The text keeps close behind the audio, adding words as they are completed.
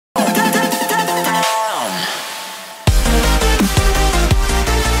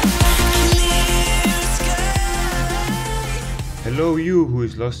Hello you who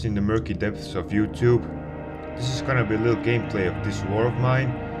is lost in the murky depths of YouTube. This is gonna be a little gameplay of this war of mine,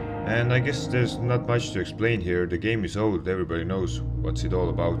 and I guess there's not much to explain here. The game is old, everybody knows what's it all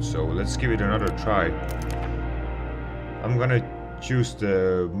about, so let's give it another try. I'm gonna choose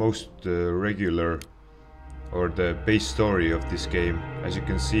the most regular or the base story of this game. As you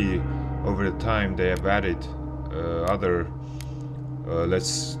can see, over the time they have added other,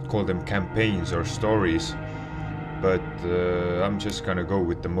 let's call them campaigns or stories. But I'm just gonna go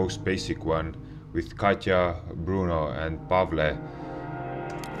with the most basic one, with Katja, Bruno and Pavle.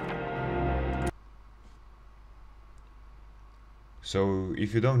 So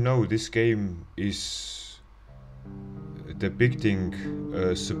if you don't know, this game is depicting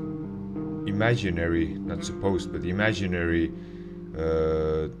imaginary, not supposed, but imaginary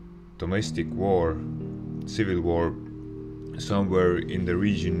domestic war, civil war, somewhere in the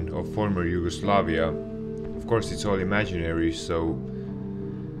region of former Yugoslavia. Of course, it's all imaginary, so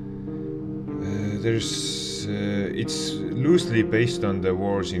it's loosely based on the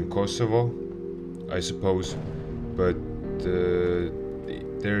wars in Kosovo, I suppose, but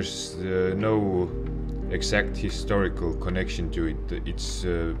there's no exact historical connection to it. It's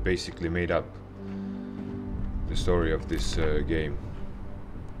basically made up, the story of this game.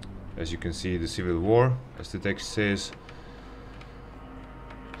 As you can see, the civil war, as the text says,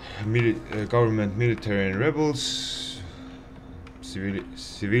 government, military and rebels,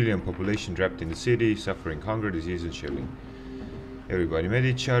 civilian population trapped in the city, suffering hunger, disease and shelling. Everybody met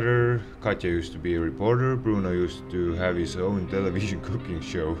each other. Katja used to be a reporter, Bruno used to have his own television cooking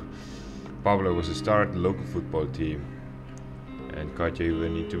show, Pavle was a star at the local football team, and Katja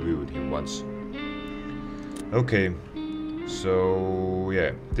even interviewed him once. Okay, so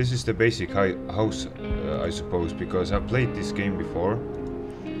yeah, this is the basic house, I suppose, because I've played this game before,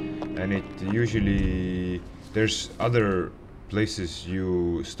 and it usually, there's other places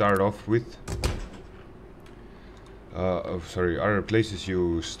you start off with, other places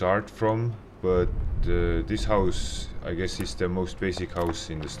you start from, but this house, I guess, is the most basic house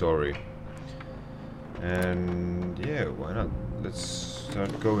in the story. And yeah, why not? Let's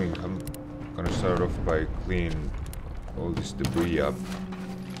start going. I'm gonna start off by cleaning all this debris up,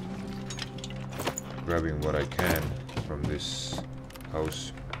 grabbing what I can from this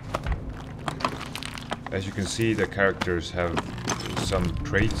house. As you can see, the characters have some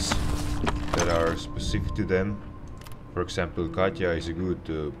traits that are specific to them. For example, Katja is a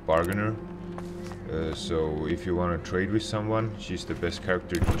good bargainer, so if you want to trade with someone, she's the best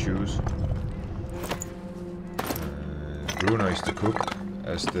character to choose. Bruno is the cook,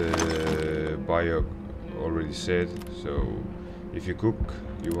 as the bio already said, so if you cook,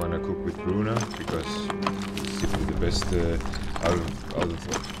 you want to cook with Bruno, because he's simply the best out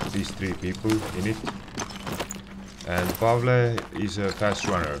of these three people in it. And Pavle is a fast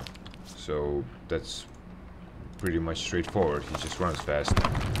runner, so that's pretty much straightforward, he just runs fast.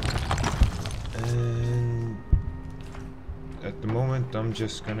 And at the moment I'm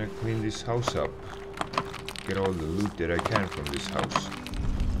just gonna clean this house up, get all the loot that I can from this house.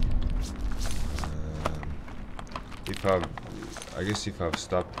 I guess if I've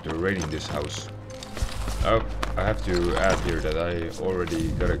stopped raiding this house. Oh, I have to add here that I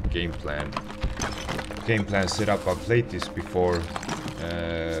already got a game plan set up. I played this before.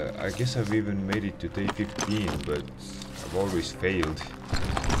 I guess I've even made it to day 15, but I've always failed.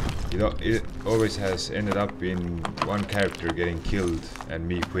 It always has ended up in one character getting killed and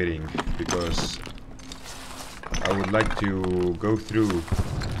me quitting, because I would like to go through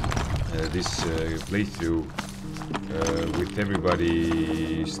this playthrough with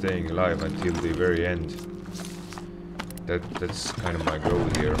everybody staying alive until the very end. That's kind of my goal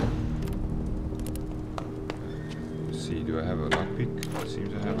here. Let's see, do I have a lockpick? It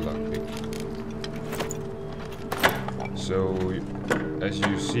seems I have a lockpick. So, as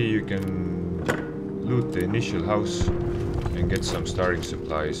you see, you can loot the initial house and get some starting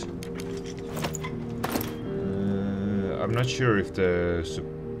supplies. I'm not sure if the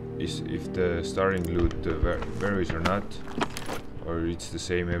starting loot varies or not, or it's the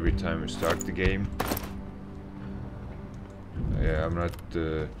same every time you start the game. Yeah, I'm not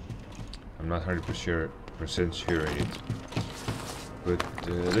 100% sure in it. But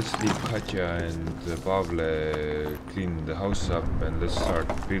let's leave Katja and Pavle clean the house up, and let's start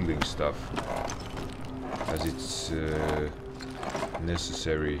building stuff, as it's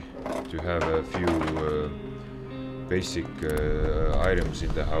necessary to have a few basic items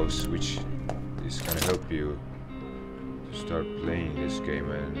in the house, which is gonna help you to start playing this game.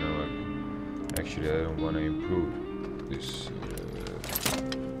 And actually I don't want to improve this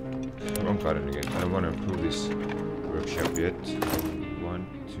wrong button again. I want to improve this workshop yet. 1,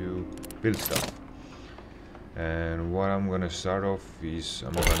 2, build stuff. And what I'm gonna start off is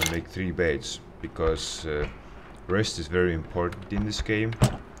I'm gonna make 3 beds, because rest is very important in this game,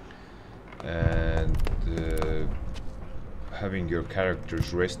 and having your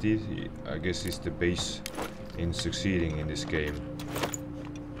characters rested, I guess, is the base in succeeding in this game.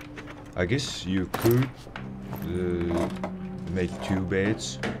 I guess you could make 2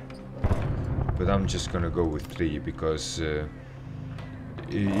 beds, but I'm just gonna go with 3, because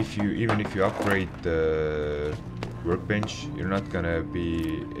even if you upgrade the workbench, you're not gonna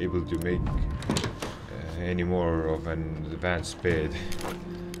be able to make any more of an advanced bed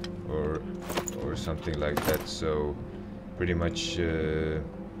or something like that. So pretty much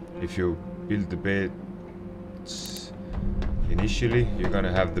if you build the beds initially, you're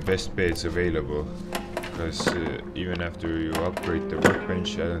gonna have the best beds available, because even after you upgrade the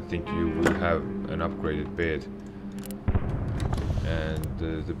workbench, I don't think you will have an upgraded bed. And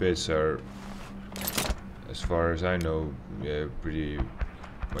the beds are, as far as I know, pretty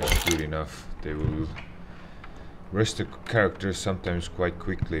much good enough. They will rest the characters sometimes quite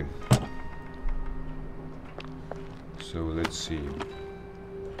quickly. So let's see.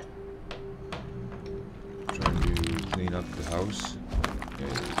 Trying to clean up the house. Yeah,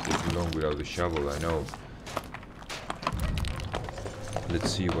 it's taking long without the shovel, I know.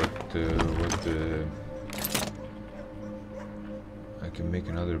 Let's see what I can make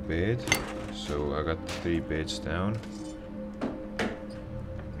another bed. So I got 3 beds down.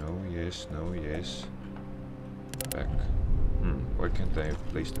 No, yes, no, yes. Back. Why can't I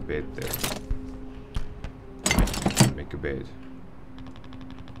place the bed there? Make a bed.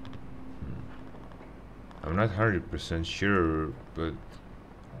 I'm not 100% sure, but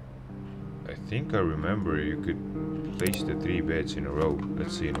I think I remember you could place the 3 beds in a row.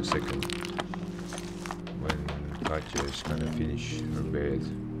 Let's see in a second when Katja is gonna finish her bed.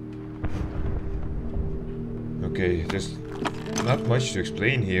 Okay, there's not much to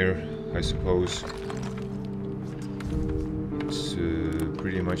explain here, I suppose. It's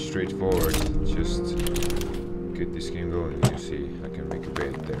pretty much straightforward. Just get this game going. You see, I can make a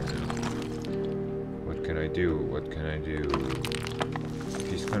bed there now. What can I do? What can I do?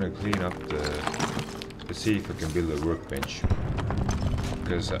 He's gonna clean up the... Let's see if I can build a workbench.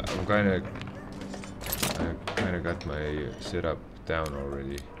 Because I kinda got my setup down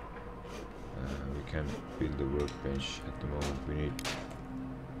already. We can't build a workbench at the moment. We need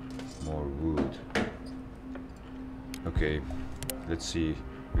more wood. Okay, let's see.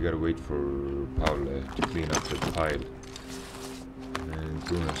 We gotta wait for Paul to clean up the pile. And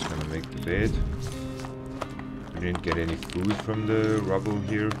Bruno's gonna make the bed. We didn't get any food from the rubble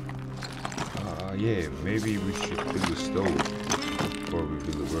here. Yeah, maybe we should build a stove before we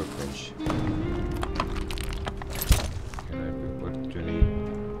build a workbench. What do you need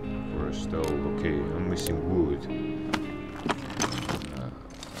for a stove? Okay, I'm missing wood.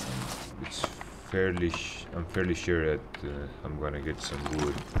 I'm fairly sure that I'm gonna get some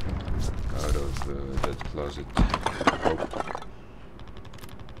wood out of that closet. Oh.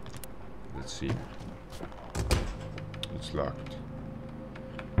 Let's see. It's locked.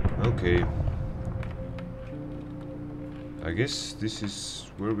 Okay. I guess this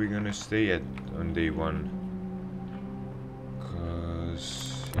is where we're gonna stay at on day 1.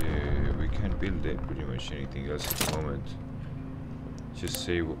 Cause yeah, we can't build it pretty much anything else at the moment. Just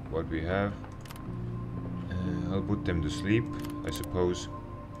say what we have. I'll put them to sleep, I suppose.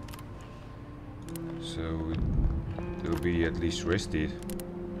 So they'll be at least rested.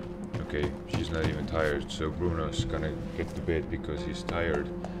 Okay, she's not even tired, so Bruno's gonna get to bed because he's tired.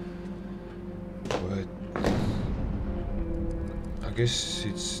 But I guess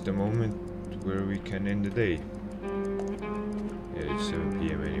it's the moment where we can end the day. Yeah, it's 7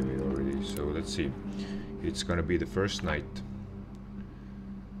 PM anyway already, so let's see. It's gonna be the first night.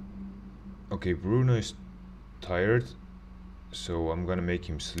 Okay, Bruno is tired, so I'm gonna make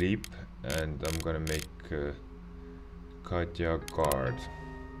him sleep, and I'm gonna make Katja guard.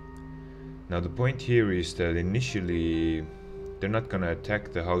 Now the point here is that initially they're not gonna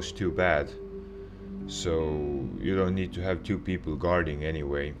attack the house too bad, so you don't need to have 2 people guarding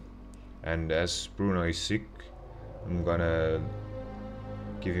anyway. And as Bruno is sick, I'm gonna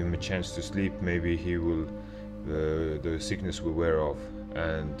give him a chance to sleep. Maybe he will, the sickness will wear off.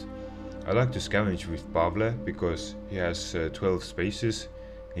 And I like to scavenge with Pavle because he has 12 spaces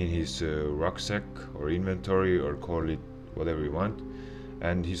in his rucksack or inventory, or call it whatever you want.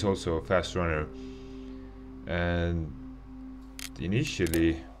 And he's also a fast runner. And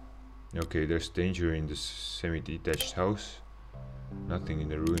initially, okay, there's danger in this semi-detached house. Nothing in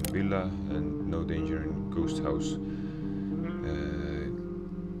the ruined villa and no danger in ghost house.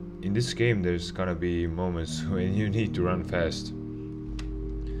 In this game there's gonna be moments when you need to run fast.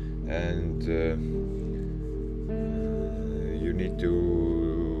 And you need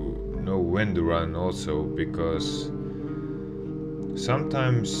to know when to run also, because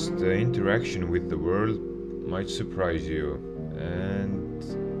sometimes the interaction with the world might surprise you, and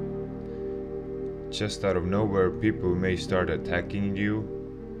just out of nowhere people may start attacking you.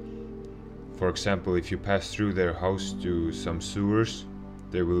 For example, if you pass through their house to some sewers,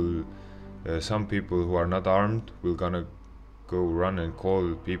 they will some people who are not armed will gonna go run and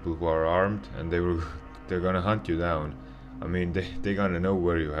call people who are armed, and they're gonna hunt you down. I mean, they're gonna know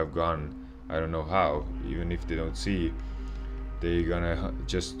where you have gone. I don't know how. Even if they don't see, they're gonna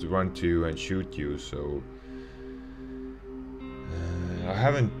just run to you and shoot you. So I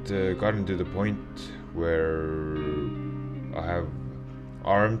haven't gotten to the point where I have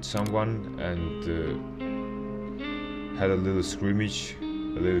armed someone and had a little scrimmage,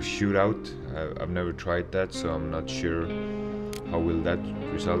 a little shootout. I've never tried that, so I'm not sure how will that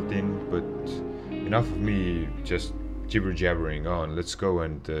result in, but enough of me just jibber jabbering on. Let's go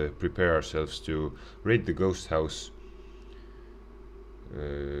and prepare ourselves to raid the ghost house,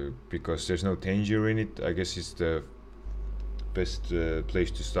 because there's no danger in it. I guess it's the best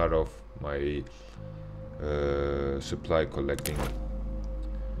place to start off my supply collecting.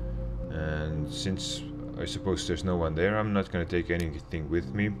 And since I suppose there's no one there, I'm not gonna take anything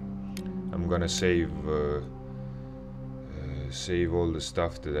with me. I'm gonna save all the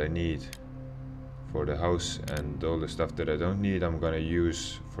stuff that I need for the house, and all the stuff that I don't need I'm gonna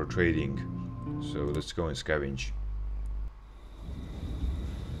use for trading. So let's go and scavenge.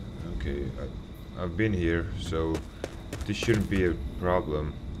 Okay, I've been here, so this shouldn't be a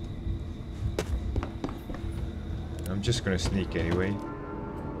problem. I'm just gonna sneak anyway.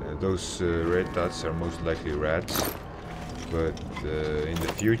 Those red dots are most likely rats, but in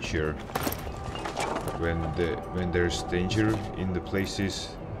the future, when there's danger in the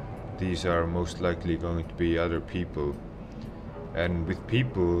places, these are most likely going to be other people. And with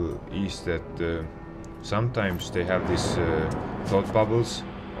people is that sometimes they have these thought bubbles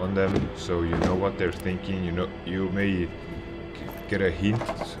on them, so you know what they're thinking. You know, you may get a hint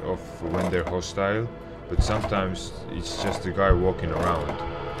of when they're hostile, but sometimes it's just a guy walking around,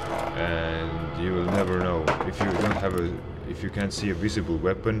 and you will never know. If you can't see a visible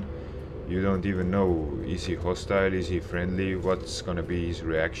weapon, you don't even know, is he hostile, is he friendly, what's gonna be his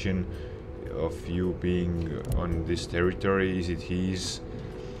reaction of you being on this territory. Is it his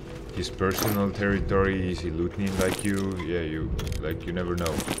personal territory? Is he looting like you? Yeah, you never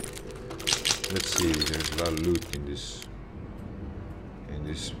know. Let's see, there's a lot of loot in this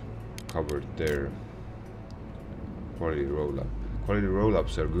cupboard there. Quality roll-up. Quality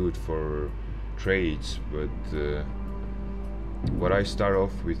roll-ups are good for trades, but what I start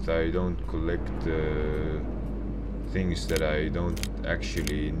off with, I don't collect things that I don't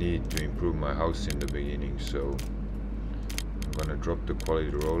actually need to improve my house in the beginning, so I'm gonna drop the quality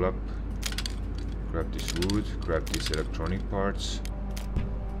roll-up, grab this wood, grab these electronic parts,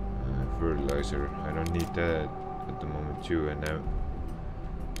 fertilizer, I don't need that at the moment too, and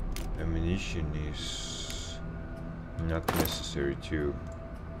ammunition is not necessary too.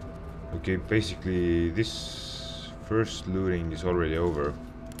 Okay, basically this first looting is already over.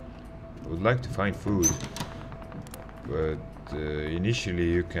 I would like to find food, but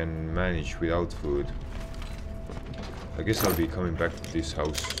initially you can manage without food. I guess I'll be coming back to this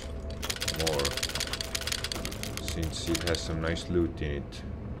house more, since it has some nice loot in it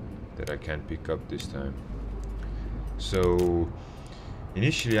that I can't pick up this time. So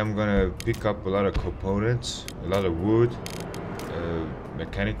initially I'm gonna pick up a lot of components, a lot of wood,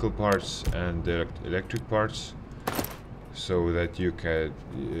 mechanical parts and electric parts, so that you can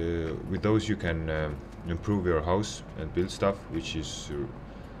with those you can improve your house and build stuff, which is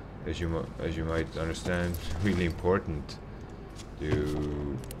as you might understand really important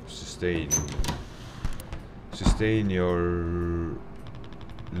to sustain your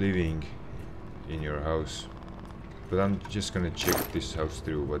living in your house. But I'm just gonna check this house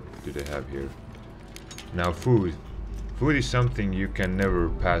through. What do they have here? Now food is something you can never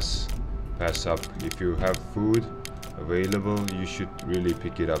pass up. If you have food available, you should really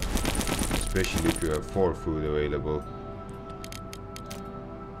pick it up, especially if you have 4 food available.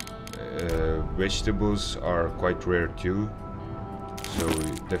 Vegetables are quite rare too, so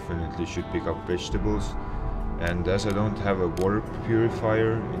you definitely should pick up vegetables. And as I don't have a water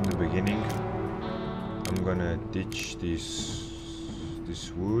purifier in the beginning, I'm gonna ditch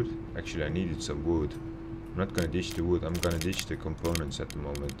this wood. Actually, I needed some wood. I'm not gonna ditch the wood, I'm gonna ditch the components at the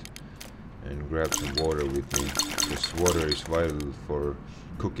moment and grab some water with me, because water is vital for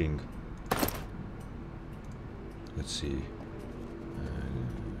cooking. Let's see.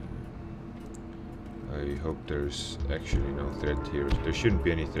 I hope there's actually no threat here. There shouldn't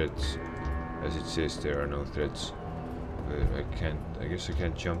be any threats, as it says there are no threats. But I guess I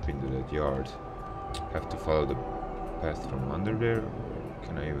can't jump into that yard. Have to follow the path from under there.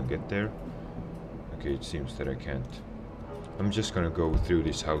 Can I even get there? Okay, it seems that I can't. I'm just gonna go through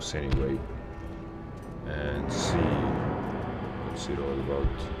this house anyway and see what's it all about.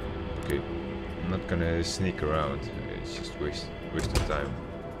 Okay, I'm not gonna sneak around. It's just waste of time.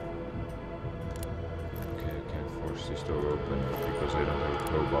 Okay, I can't force this door open because I don't have a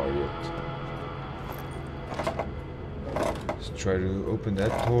crowbar yet. Let's try to open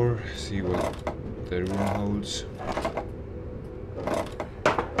that door, see what the room holds.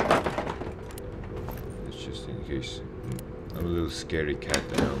 It's just in case. I'm a little scary cat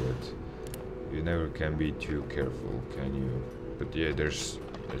now, but you never can be too careful, can you? But yeah, there's,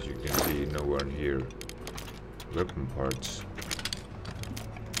 as you can see, no one here. Weapon parts.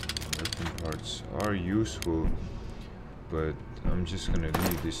 Weapon parts are useful, but I'm just gonna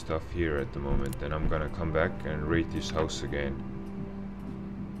leave this stuff here at the moment, and I'm gonna come back and raid this house again.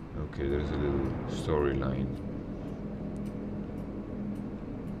 Okay, there's a little storyline.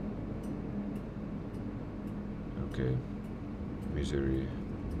 Okay. Misery.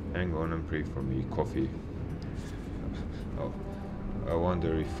 Hang on and pray for me. Coffee. Oh, I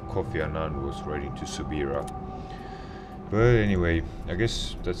wonder if Kofi Annan was writing to Subira. But anyway, I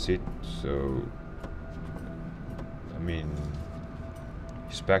guess that's it. So, I mean,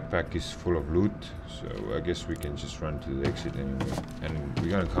 his backpack is full of loot, so I guess we can just run to the exit anyway. And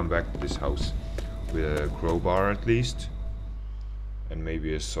we're gonna come back to this house with a crowbar at least, and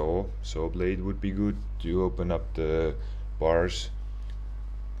maybe a saw blade would be good to open up the bars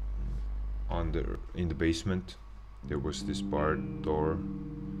in the basement. There was this barred door,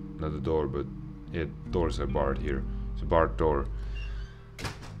 not a door, but yeah, doors are barred here. It's a barred door.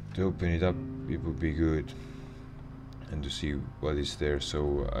 To open it up, it would be good, and to see what is there.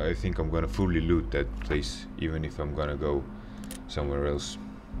 So I think I'm gonna fully loot that place, even if I'm gonna go somewhere else.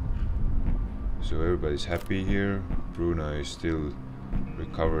 So everybody's happy here. Bruno is still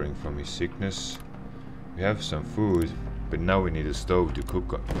recovering from his sickness. We have some food, but now we need a stove to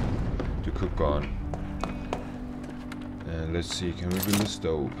cook on. And let's see, can we build a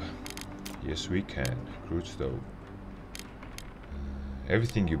stove? Yes, we can. Crude stove.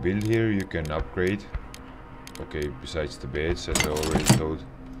 Everything you build here you can upgrade. Okay, besides the beds, as I already told.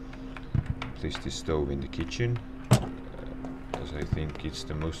 Place this stove in the kitchen, as I think it's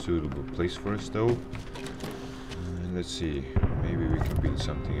the most suitable place for a stove. Let's see, maybe we can build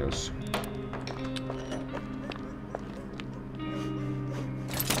something else.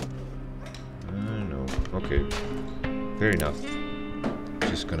 No, okay, fair enough.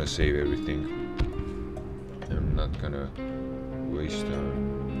 Just gonna save everything. I'm not gonna waste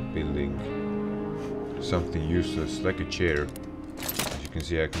on building something useless like a chair. As you can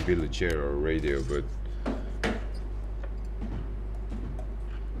see, I can build a chair or a radio, but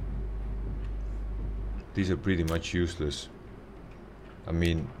these are pretty much useless. I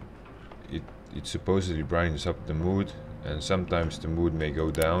mean, it supposedly brightens up the mood, and sometimes the mood may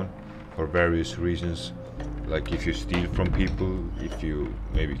go down for various reasons, like if you steal from people, if you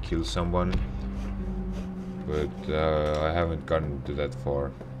maybe kill someone, but I haven't gotten to that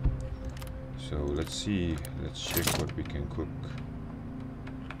far. So let's see, let's check what we can cook.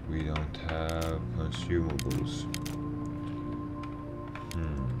 We don't have consumables.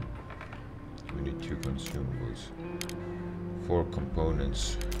 We need 2 consumables, 4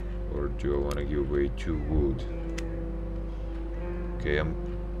 components, or do I want to give away 2 wood? Okay, I'm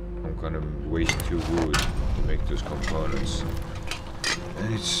gonna waste 2 wood to make those components,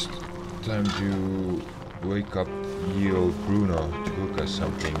 and it's time to wake up ye old Bruno to cook us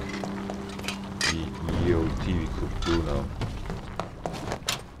something. Ye old TV cook Bruno.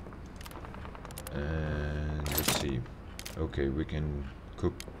 And let's see. Okay, we can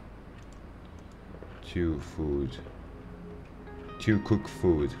cook 2 cooked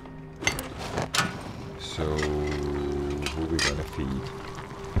food. So who we gonna feed?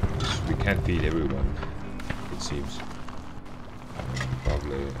 We can't feed everyone, it seems.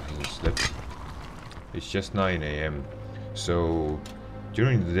 Probably hasn't slept. It's just 9 AM. So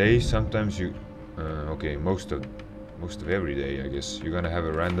during the day, sometimes you, okay, most of every day, I guess, you're gonna have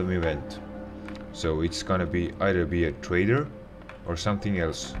a random event. So it's gonna be either be a trader or something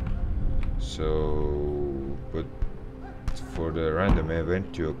else. So, but for the random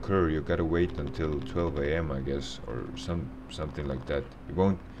event to occur, you gotta wait until 12 AM, I guess, or something like that. It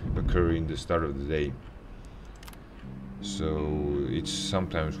won't occur in the start of the day. So it's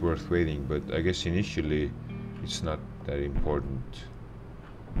sometimes worth waiting, but I guess initially it's not that important.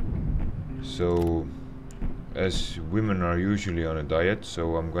 So, as women are usually on a diet,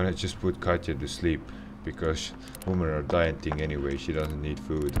 so I'm gonna just put Katja to sleep, because women are dieting anyway, she doesn't need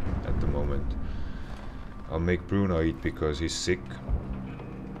food at the moment. I'll make Bruno eat because he's sick,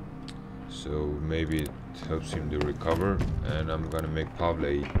 so maybe it helps him to recover, and I'm gonna make Pavle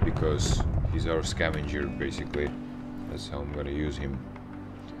eat because he's our scavenger basically. That's how I'm gonna use him.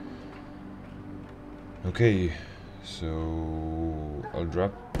 Okay, so I'll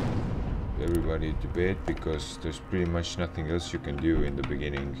drop everybody to bed because there's pretty much nothing else you can do in the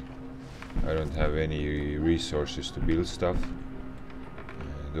beginning. I don't have any resources to build stuff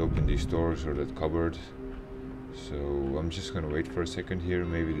and open these doors or that cupboard, so I'm just gonna wait for a second here.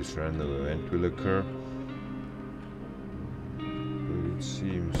 Maybe this random event will occur, but it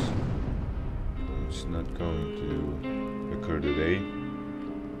seems it's not going to occur today.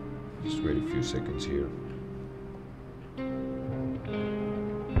 Just wait a few seconds here.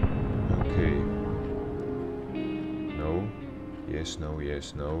 Okay. No. Yes, no,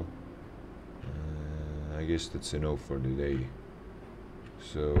 yes, no. I guess that's a no for the day.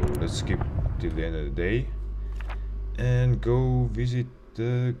 So let's skip till the end of the day and go visit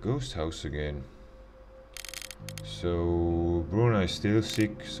the ghost house again. So Bruno is still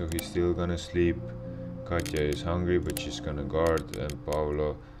sick, so he's still gonna sleep. Katja is hungry, but she's gonna guard, and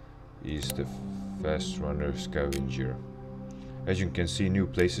Paolo is the fast runner scavenger. As you can see, new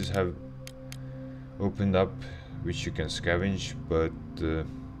places have opened up which you can scavenge, but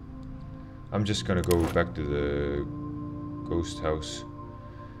I'm just gonna go back to the ghost house,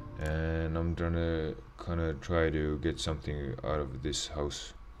 and I'm gonna kinda try to get something out of this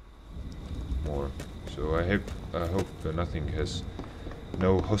house more. So I hope nothing has,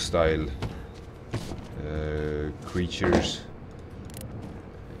 no hostile creatures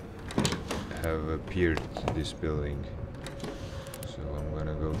have appeared to this building. So I'm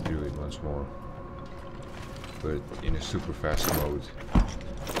gonna go through it once more, but in a super fast mode.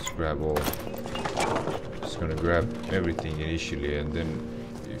 Let's grab all. Just gonna grab everything initially, and then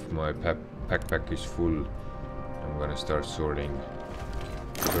if my backpack is full, I'm gonna start sorting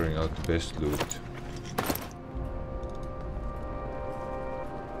out the best loot.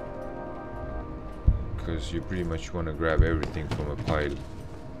 Because you pretty much want to grab everything from a pile.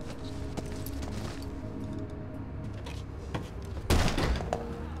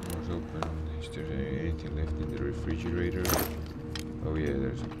 Doors open. Is there anything left in the refrigerator? Oh yeah,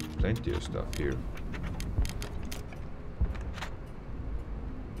 there's plenty of stuff here.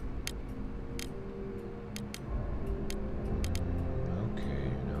 Okay,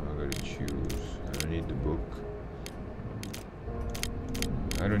 now I gotta choose. I don't need the book.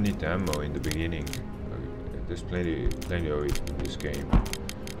 I don't need the ammo in the beginning. There's plenty of it in this game.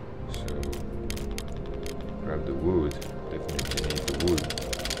 So grab the wood. Definitely need the wood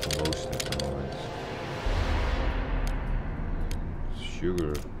the most at the moment.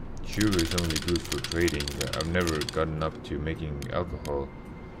 Sugar is only good for trading. I've never gotten up to making alcohol.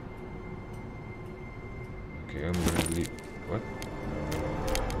 Okay, I'm gonna leave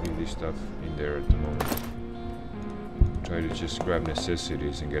this stuff in there at the moment. Try to just grab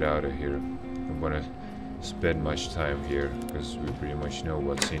necessities and get out of here. I don't wanna spend much time here because we pretty much know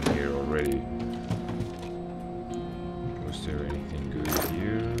what's in here already. Was there anything good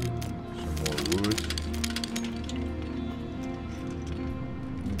here? Some more wood.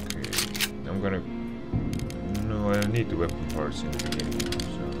 No, I don't need the weapon parts in the beginning,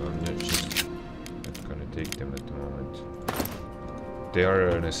 so I'm not gonna take them at the moment. They are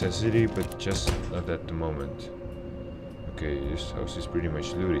a necessity, but just not at the moment. Okay, this house is pretty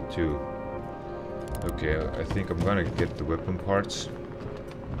much looted too. Okay, I think I'm gonna get the weapon parts.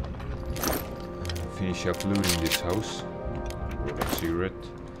 Finish up looting this house. With a cigarette.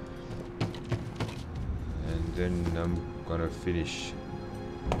 And then I'm gonna finish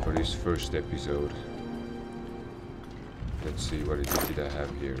for this first episode. Let's see, what did I have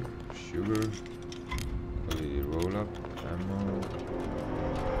here? Sugar, quality roll up, ammo.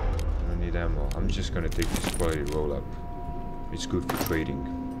 I don't need ammo. I'm just gonna take this quality roll up. It's good for trading.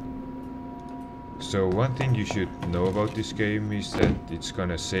 So one thing you should know about this game is that it's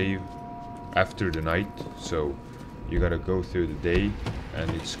gonna save after the night. So you gotta go through the day and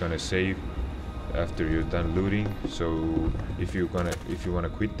it's gonna save after you're done looting. So if you wanna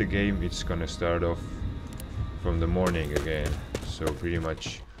quit the game, it's gonna start off from the morning again. So pretty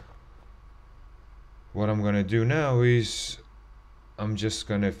much What I'm gonna do now is I'm just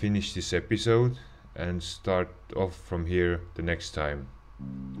gonna finish this episode and start off from here the next time.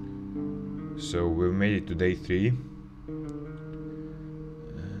 So we made it to day 3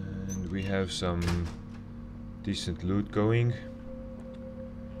 and we have some decent loot going.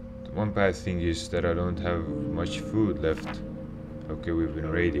 The one bad thing is that I don't have much food left. Okay, we've been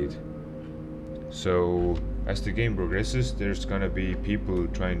raided. So as the game progresses, there's gonna be people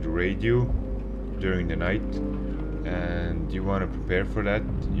trying to raid you during the night, and you want to prepare for that.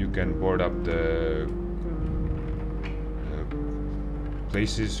 You can board up the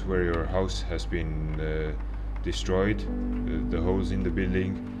places where your house has been destroyed, the holes in the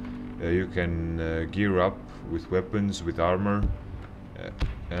building. You can gear up with weapons, with armor,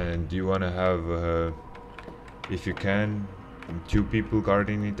 and you want to have, if you can, 2 people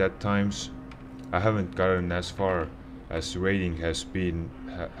guarding it at times. I haven't gotten as far as raiding has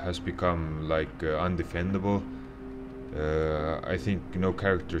become like undefendable. I think no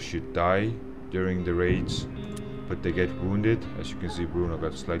character should die during the raids, but they get wounded. As you can see, Bruno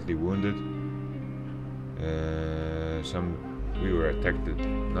got slightly wounded. We were attacked at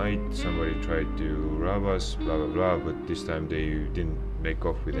night. Somebody tried to rob us, blah blah blah, but this time they didn't make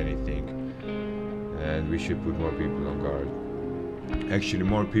off with anything. And we should put more people on guard. Actually,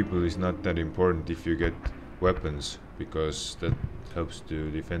 more people is not that important if you get weapons, because that helps to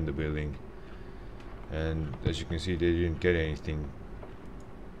defend the building. And as you can see, they didn't get anything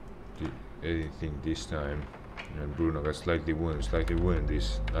this time. And Bruno got slightly wounded. Slightly wounded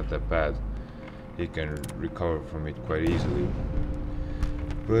is not that bad. He can recover from it quite easily.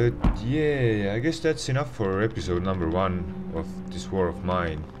 But yeah, I guess that's enough for episode number 1 of this war of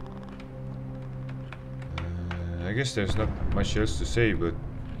mine. I guess there's not much else to say, but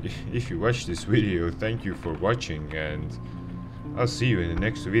if you watched this video, thank you for watching, and I'll see you in the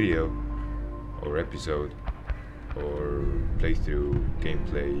next video, or episode, or playthrough,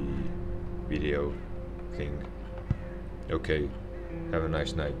 gameplay, video thing. Okay, have a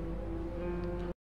nice night.